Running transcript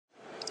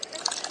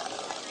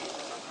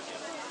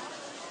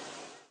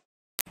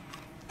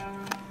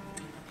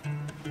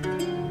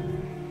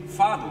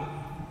Fado,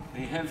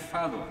 they have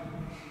fado.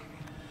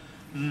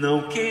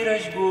 Não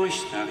queiras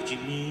gostar de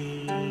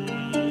mim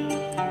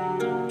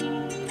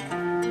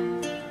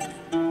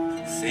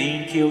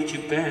sem que eu te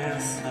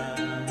peça,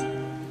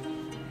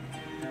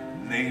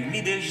 nem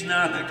me des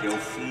nada que é o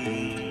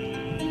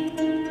fim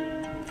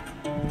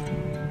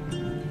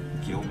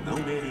que eu não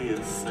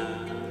mereça.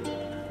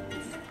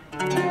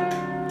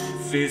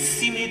 Vê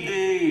se me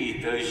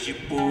deitas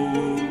depois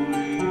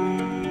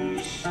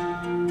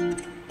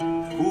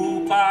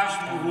culpas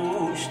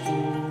no rosto.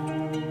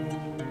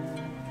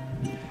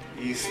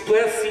 Isto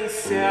é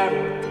sincero,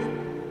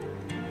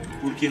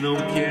 porque não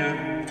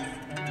quero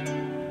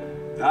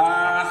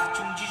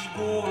dar-te um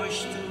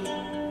desgosto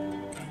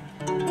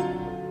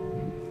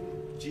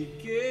de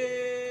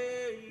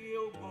quem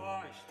eu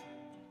gosto.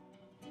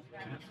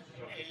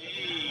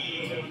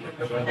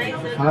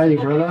 Hi,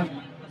 brother.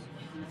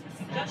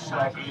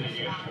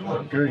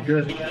 Good,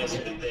 good.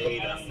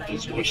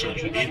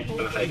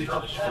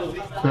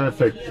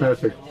 Perfect,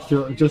 perfect.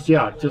 Just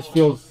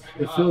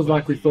it feels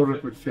like we thought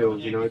it would feel,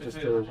 you know, just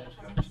a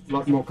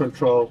lot more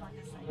control,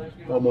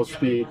 a lot more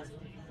speed.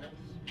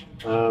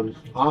 I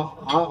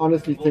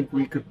honestly think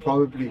we could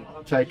probably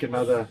take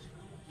another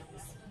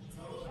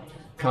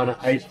kind of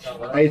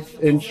eighth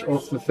inch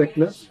off the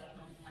thickness.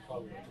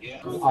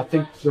 I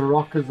think the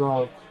rockers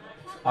are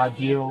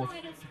ideal.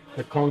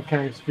 The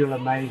concaves feel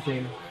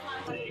amazing.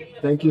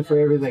 Thank you for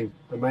everything.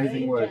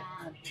 Amazing work.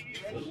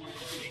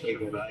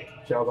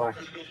 Ciao, bye.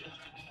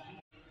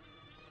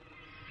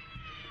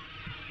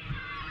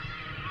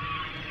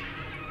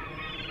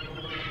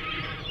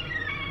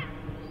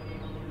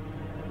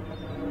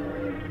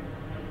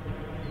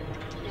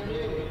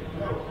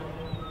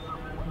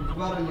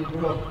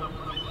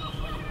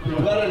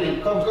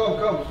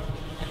 Come.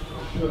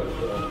 Sure.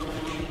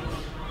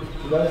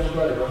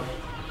 Bro.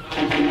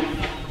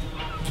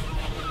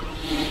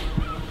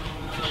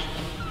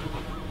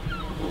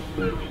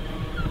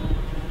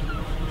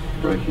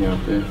 Breaking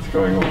out there, it's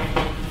going off.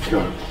 Let's go.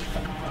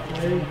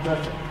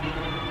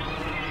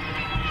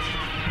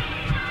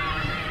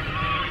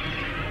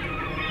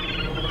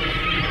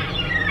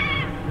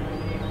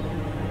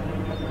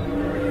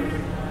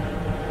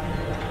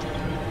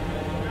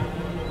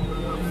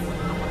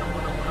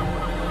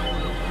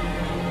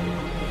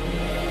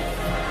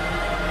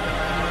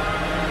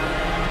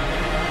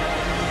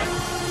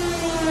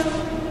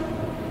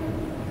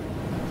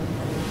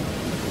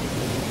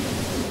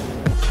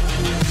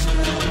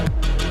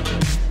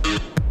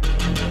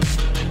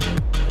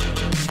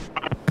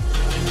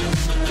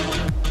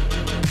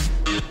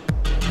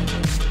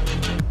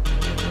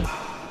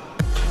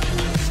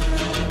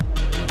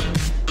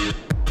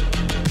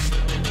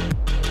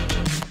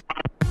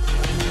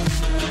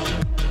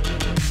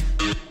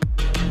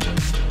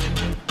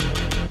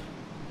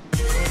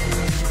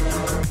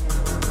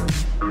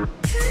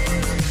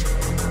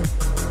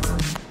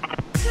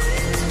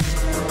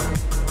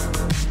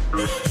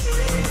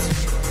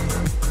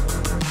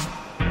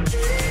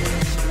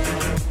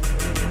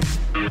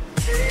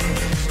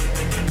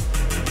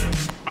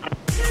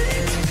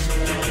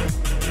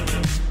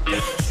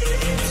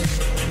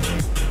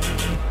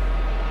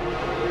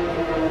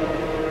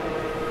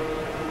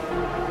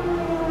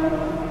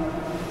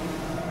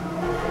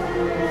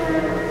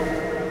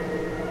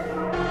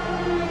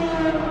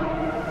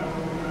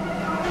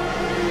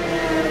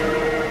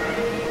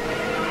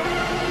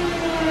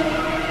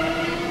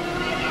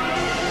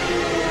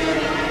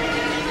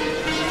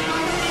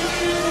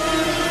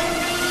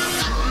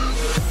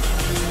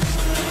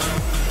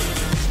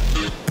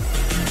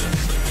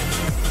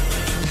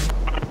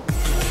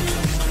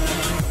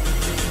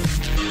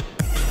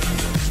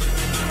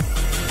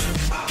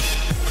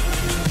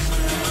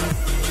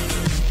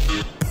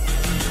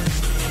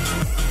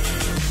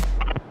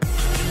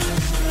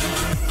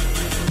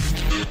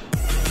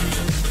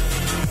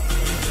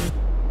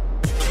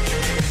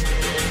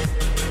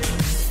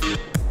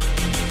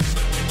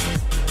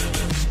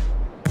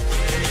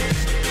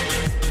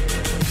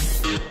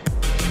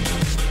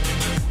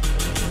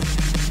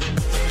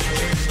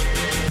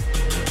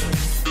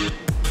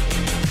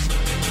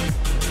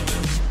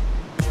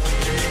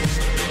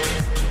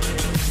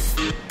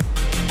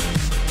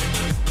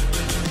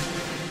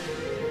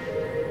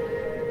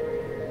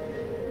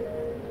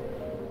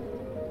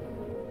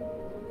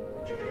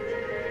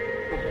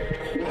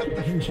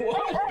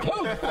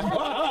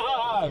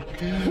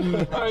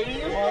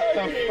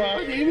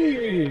 Are you kidding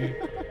me?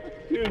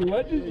 Dude,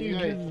 what did you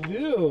just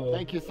do?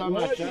 Thank you so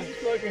much. What just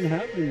fucking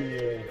happened to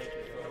you?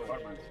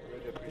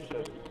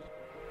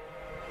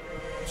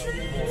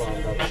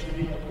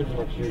 Pretty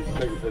much used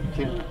a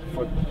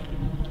 10-foot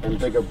and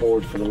bigger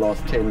board for the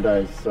last 10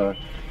 days, so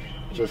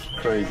just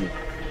crazy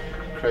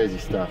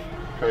stuff,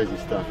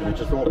 and it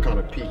just all kind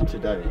of peaked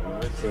today, you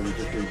know? So we've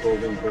just been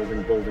building for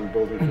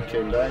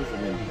 10 days,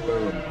 and then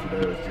boom,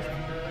 today was just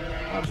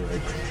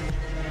outrageous.